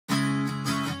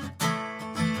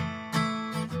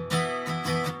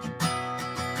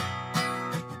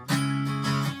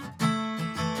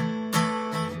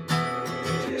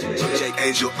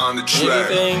Angel on the track.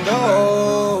 Anything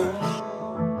goes.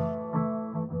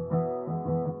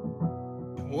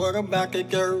 What about the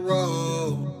dirt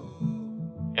road?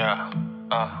 Yeah,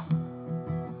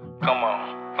 come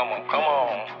on.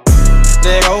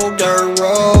 That old dirt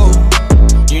road,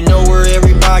 you know where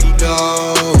everybody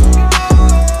goes.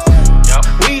 Yep.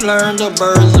 We learned the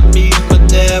birds of bees, but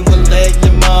never let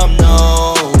your mom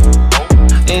know.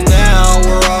 And now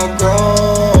we're all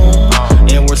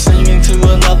grown, and we're singing to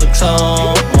another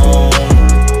tone.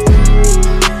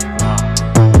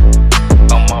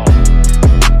 Come on.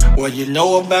 What you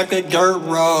know about that dirt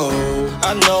road?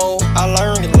 I know, I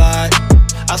learned a lot.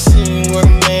 I seen what a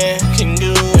man can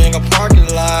do in a parking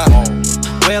lot.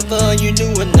 Whether you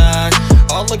do or not,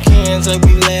 all the cans that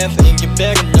we left, and you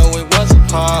better know it wasn't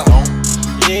pop.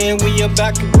 Yeah, we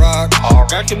about to rock.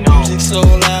 Got the music so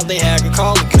loud they had to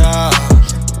call the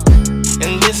cops.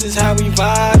 And this is how we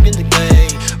vibe in the day.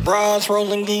 Bras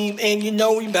rolling deep, and you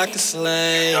know we back to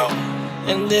slay.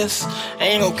 And this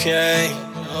ain't okay,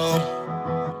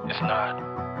 no. It's not.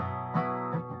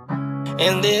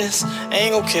 And this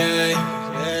ain't okay,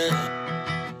 yeah.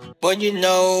 But you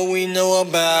know we know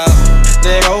about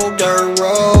that old dirt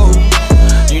road.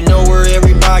 You know where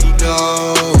everybody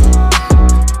goes.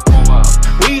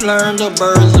 We learned the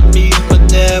birds